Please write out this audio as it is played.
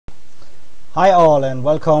Hi all, and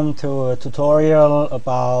welcome to a tutorial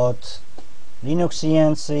about Linux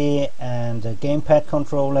CNC and a Gamepad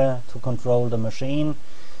controller to control the machine.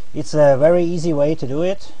 It's a very easy way to do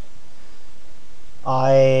it.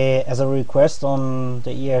 As a request on the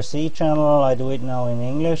ERC channel, I do it now in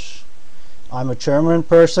English. I'm a German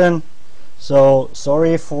person, so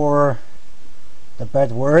sorry for the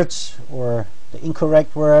bad words or the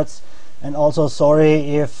incorrect words, and also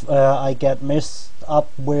sorry if I get mixed up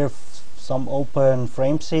with some open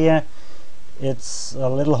frames here. It's a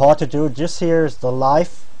little hard to do. This here is the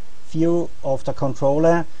live view of the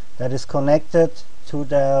controller that is connected to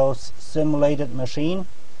the simulated machine.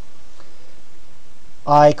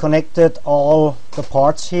 I connected all the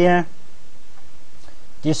parts here.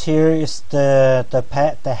 This here is the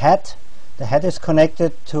head. The head is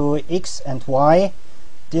connected to X and Y.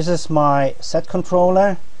 This is my set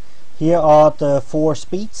controller. Here are the 4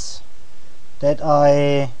 speeds that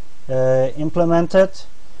I implemented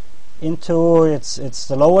into it's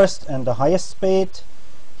the lowest and the highest speed.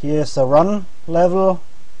 Here's a run level,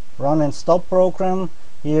 run and stop program.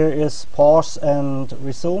 Here is pause and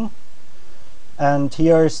resume, and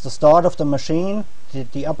here is the start of the machine.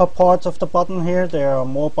 The upper part of the button here, there are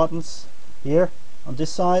more buttons here on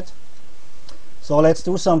this side. So let's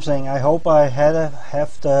do something. I hope I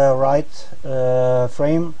have the right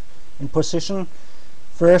frame in position.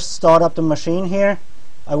 First, start up the machine here.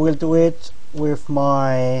 I will do it with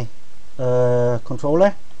my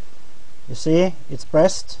controller. You see, it's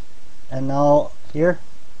pressed, and now here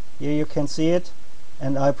you can see it,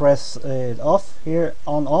 and I press it off here,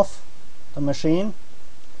 on off the machine.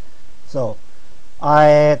 So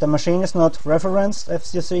the machine is not referenced,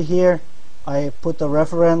 as you see here. I put the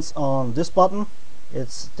reference on this button.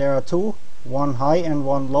 There are 2, one high and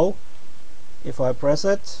one low. If I press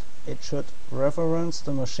it, it should reference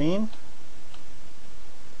the machine.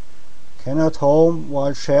 Cannot home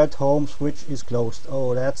while shared home switch is closed.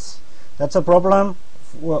 Oh, that's a problem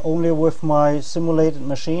only with my simulated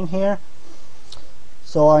machine here.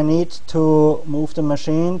 So I need to move the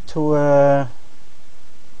machine to a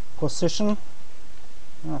position,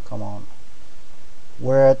 come on,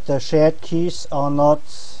 where the shared keys are not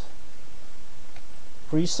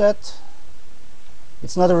preset.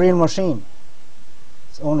 It's not a real machine.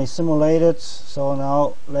 It's only simulated. So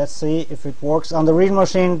now let's see if it works. On the real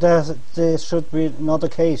machine this should be not the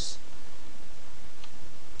case.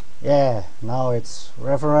 Yeah, now it's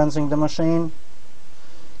referencing the machine.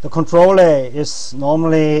 The controller is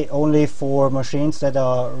normally only for machines that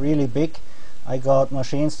are really big. I got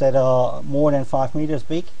machines that are more than 5 meters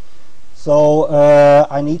big, so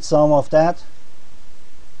I need some of that.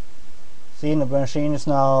 See, the machine is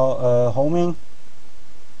now homing.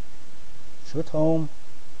 Should home,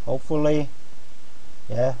 hopefully.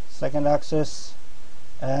 Yeah, second axis,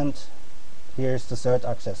 and here's the third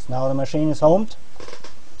axis. Now the machine is homed.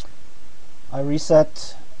 I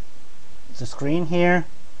reset the screen here.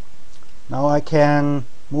 Now I can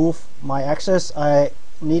move my axis. I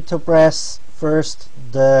need to press first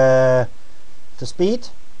the speed.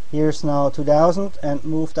 Here's now 2000, and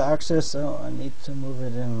move the axis. So I need to move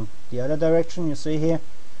it in the other direction. You see here,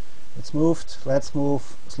 it's moved. Let's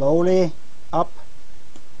move slowly up,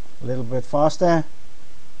 a little bit faster,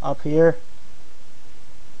 up here.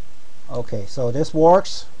 Okay, so this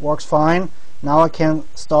works fine. Now I can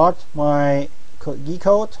start my G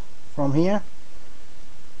code from here.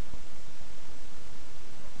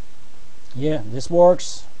 Yeah, this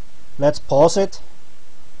works. Let's pause it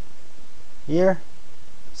here.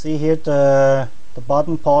 See here, the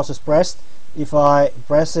button pause is pressed. If I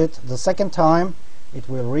press it the second time, it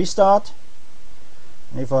will restart.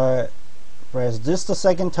 And if I press this the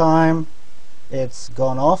second time, it's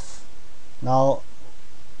gone off. Now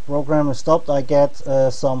program is stopped. I get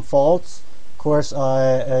some faults. Of course,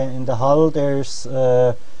 in the HUL there's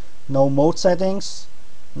no mode settings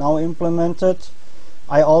now implemented.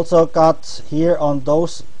 I also got here on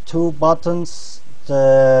those 2 buttons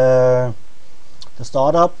the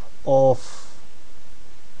startup of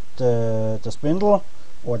the spindle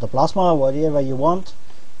or the plasma, whatever you want.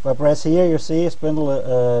 If I press here, you see spindle,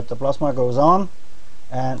 the plasma goes on,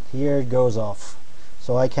 and here it goes off.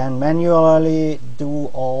 So I can manually do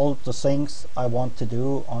all the things I want to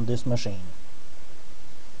do on this machine.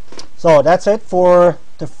 So that's it for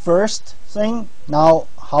the first thing. Now,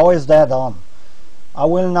 how is that done? I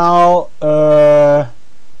will now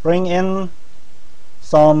bring in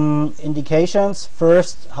some indications.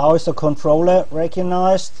 First, how is the controller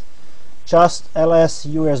recognized? Just ls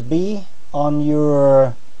USB on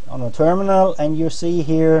a terminal, and you see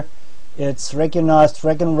here it's recognized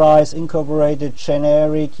Dragon Rise incorporated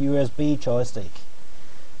generic USB joystick.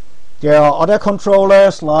 There are other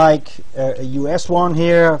controllers like a US one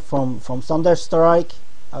here from Thunderstrike.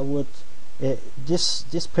 I would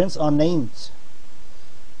these pins are named.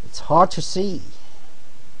 It's hard to see.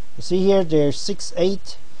 You see here there's 6,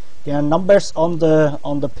 8. There are numbers on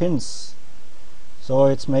the pins, so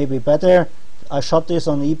it's maybe better. I shot this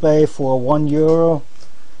on eBay for €1.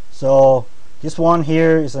 So this one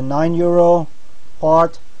here is a €9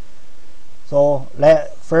 part. So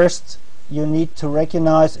first you need to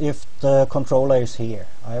recognize if the controller is here.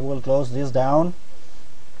 I will close this down.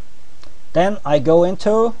 Then I go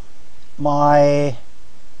into my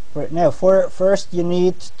first you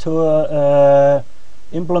need to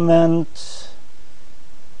implement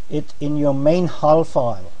it in your main HAL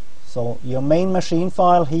file. So your main machine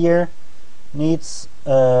file here needs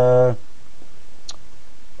a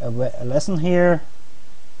lesson here,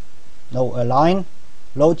 a line,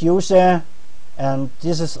 load user, and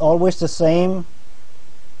this is always the same.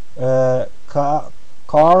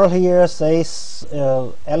 Carl here says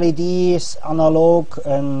LEDs, analog,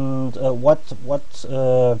 and what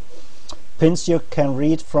pins you can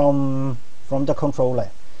read from the controller.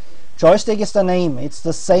 Joystick is the name. It's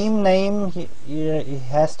the same name. It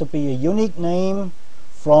has to be a unique name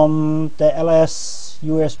from the LS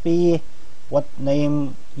USB, what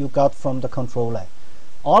name you got from the controller.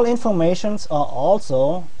 All informations are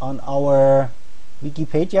also on our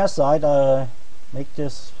Wikipedia site. I make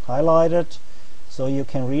this highlighted so you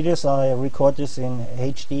can read this. I record this in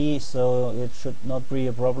HD, so it should not be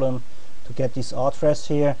a problem to get this address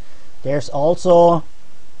here. There's also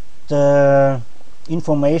the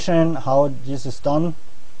information how this is done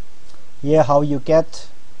here, how you get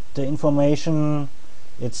the information.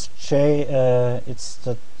 It's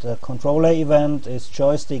the controller event is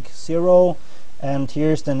joystick 0, and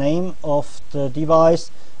here's the name of the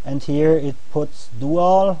device, and here it puts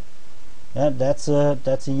dual. That's a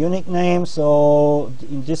unique name, so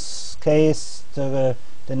in this case the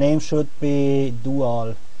name should be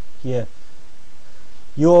dual here.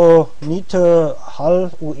 You need to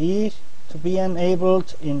HAL UI to be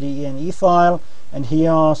enabled in the ENE file, and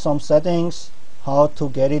here are some settings how to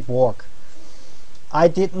get it work. I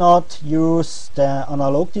did not use the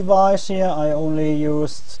analog device here. I only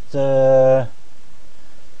used the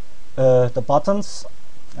buttons.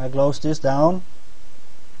 I close this down.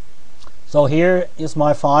 So here is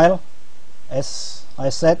my file. As I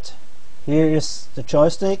said, here is the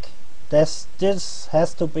joystick. This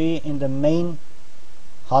has to be in the main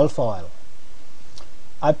HAL file.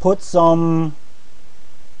 I put some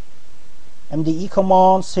MDE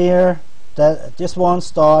commands here. This one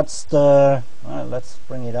starts the let's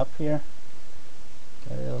bring it up here,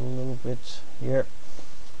 get it a little bit here.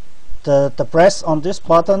 The press on this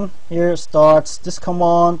button here starts this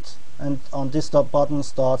command, and on this button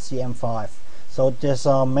starts the M5. So these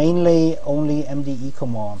are mainly only MDE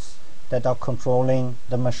commands that are controlling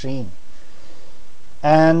the machine.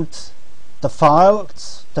 And the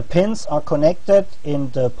files, the pins are connected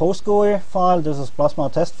in the PostGUI file. This is plasma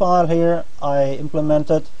test file here I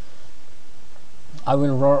implemented. I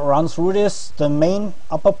will run through this. The main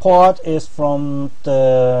upper part is from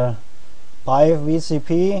the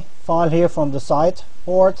PyVCP file here from the side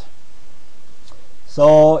board.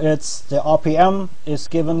 So it's the RPM is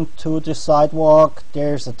given to the sidewalk.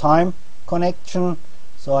 There's a time connection,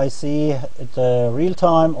 so I see the real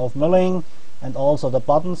time of milling, and also the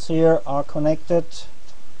buttons here are connected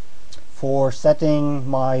for setting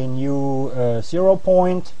my new 0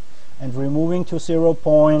 point and removing to 0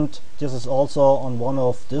 point. This is also on one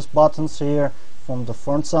of these buttons here from the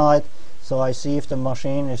front side, so I see if the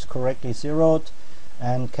machine is correctly zeroed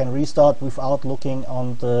and can restart without looking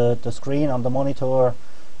on the screen, on the monitor,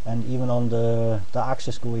 and even on the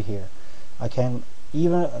access GUI here. I can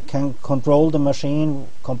control the machine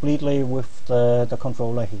completely with the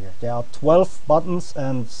controller here. There are 12 buttons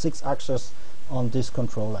and 6 axes on this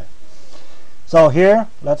controller. So here,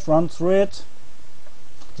 let's run through it.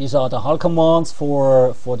 These are the HAL commands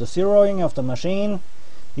for the zeroing of the machine.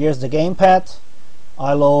 Here's the gamepad.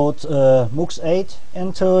 I load MUX 8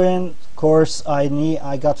 into it. Of course, I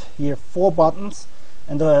got here 4 buttons,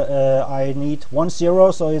 and I need 1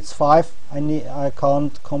 0, so it's 5. I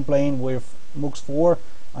can't complain with MUX 4.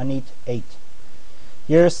 I need 8.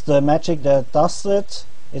 Here's the magic that does it.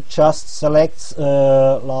 It just selects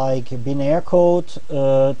like binary code,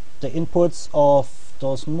 the inputs of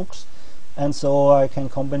those MUX, and so I can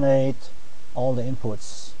combine all the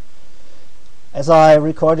inputs. As I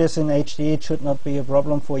record this in HD, it should not be a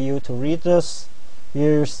problem for you to read this.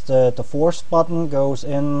 Here's the force button goes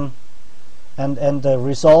in, and the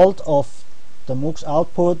result of the MUX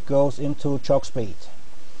output goes into jog speed.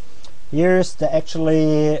 Here's the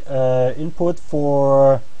actually input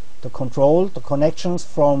for the control, the connections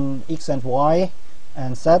from X and Y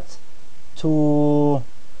and Z to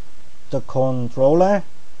the controller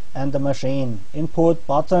and the machine. Input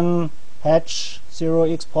button hatch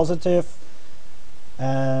 0x positive,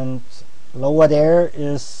 and lower there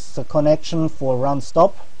is the connection for run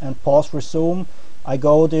stop and pause resume. I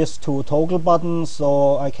go this to toggle button,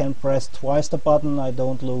 so I can press twice the button. I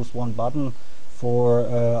don't lose one button for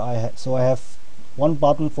so I have one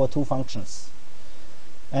button for two functions.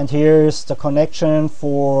 And here's the connection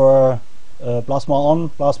for plasma on,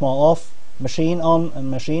 plasma off, machine on and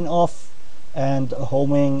machine off, and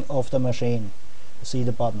homing of the machine. You see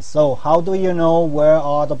the buttons. So how do you know where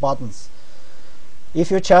are the buttons? If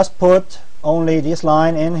you just put only this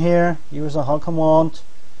line in here, use a HAL command,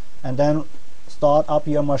 and then start up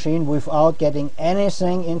your machine without getting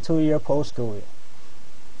anything into your post GUI,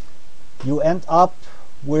 you end up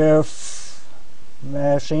with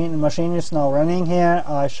machine is now running here.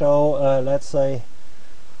 I show let's say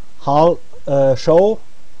HAL show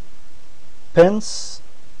pins.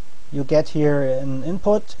 You get here an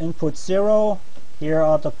input 0. Here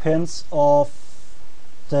are the pins of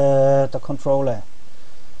the controller.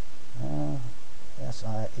 Yes,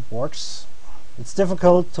 it works. It's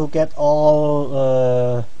difficult to get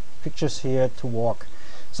all pictures here to work.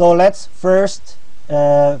 So let's first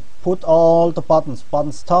put all the buttons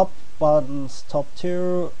top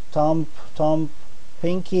 2, thumb,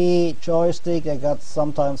 pinky, joystick. I got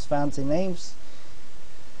sometimes fancy names.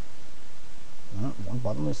 One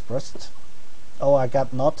button is pressed. Oh, I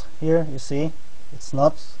got not here, you see it's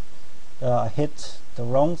not. I hit the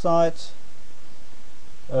wrong side.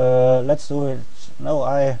 Let's do it. No,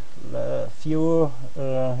 I view,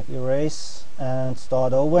 erase and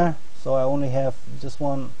start over. So I only have this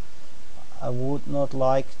one. I would not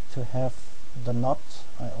like to have the not.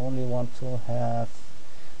 I only want to have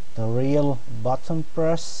the real button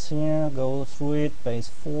press here. Go through it, base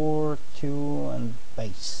 4, 2 and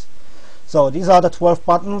base. So these are the 12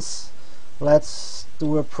 buttons. Let's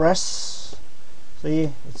do a press. See,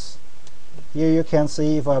 it's here. You can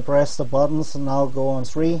see if I press the buttons and now go on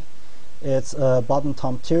 3, it's button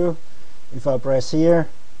thumb 2. If I press here,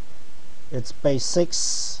 it's base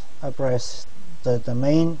 6. I press the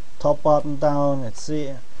main top button down. Let's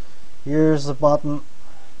see, here's the button.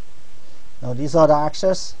 Now these are the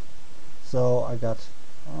axes. So I got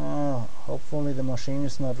hopefully the machine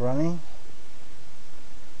is not running.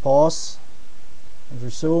 Pause and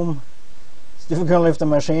resume. It's difficult if the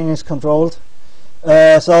machine is controlled.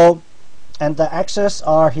 So, and the axes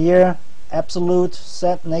are here: absolute,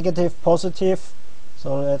 set, negative, positive.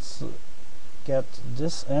 So let's get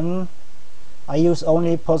this in. I use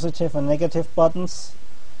only positive and negative buttons.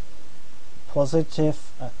 Positive.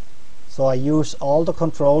 So I use all the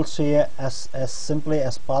controls here as simply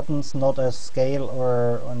as buttons, not as scale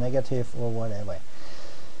or negative or whatever.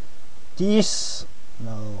 These,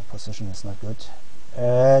 no, position is not good.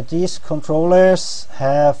 These controllers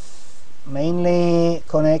have mainly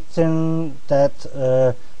connecting that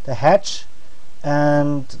the hatch,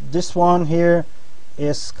 and this one here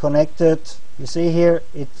is connected. You see here,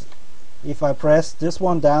 if I press this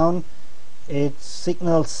one down, it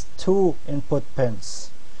signals 2 input pins.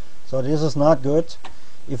 So this is not good.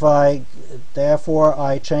 If therefore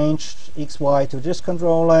I changed XY to this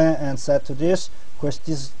controller and set to this, because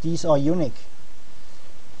these are unique.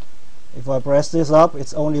 If I press this up,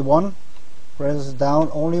 it's only 1. Press it down,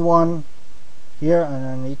 only 1 here, and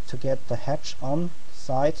I need to get the hatch on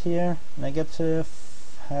side here. Negative,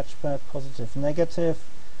 hatch pad, positive, negative.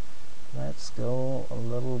 Let's go a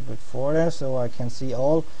little bit further so I can see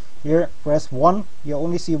all. Here, press 1. You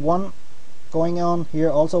only see 1 going on. Here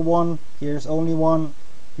also 1. Here's only 1.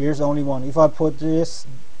 Here's only 1. If I put this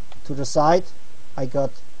to the side, I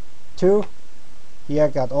got 2. Here I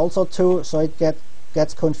got also 2. So it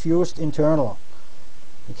gets confused internal.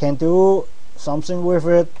 You can do something with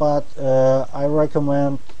it, but I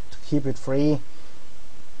recommend to keep it free.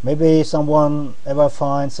 Maybe someone ever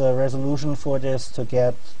finds a resolution for this to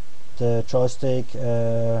get the joystick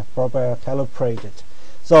proper calibrated.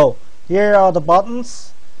 So here are the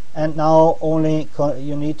buttons, and now only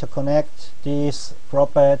you need to connect these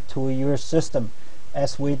proper to your system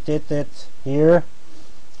as we did it here.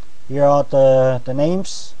 Here are the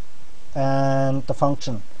names and the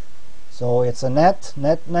function. So it's a net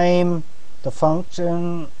name, the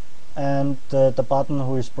function, and the button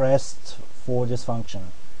who is pressed for this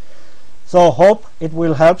function. So hope it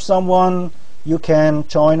will help someone. You can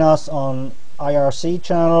join us on IRC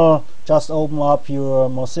channel. Just open up your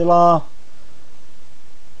Mozilla.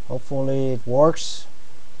 Hopefully it works.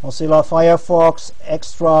 Mozilla Firefox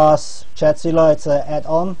Extras Chatzilla, it's an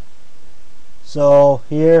add-on. So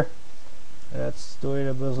here, let's do it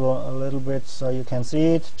a little bit so you can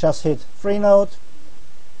see it. Just hit Freenode.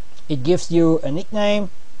 It gives you a nickname,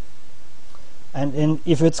 and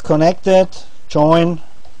if it's connected, join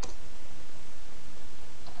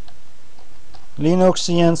Linux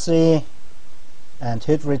CNC and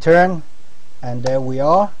hit return, and there we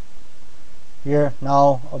are. Here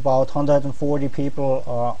now about 140 people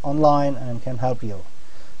are online and can help you.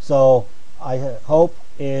 So I hope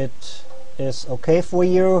it is okay for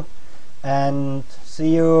you, and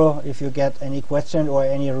see you. If you get any question or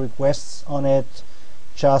any requests on it,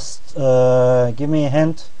 just give me a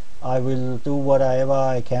hint. I will do whatever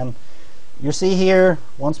I can. You see here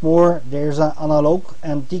once more, there's an analog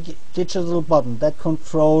and digital button that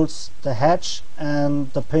controls the hatch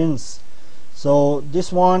and the pins. So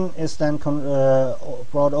this one is then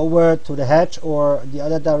brought over to the hatch or the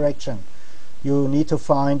other direction. You need to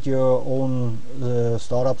find your own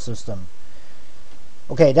startup system.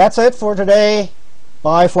 Okay, that's it for today.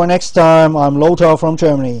 Bye for next time. I'm Lothar from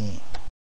Germany.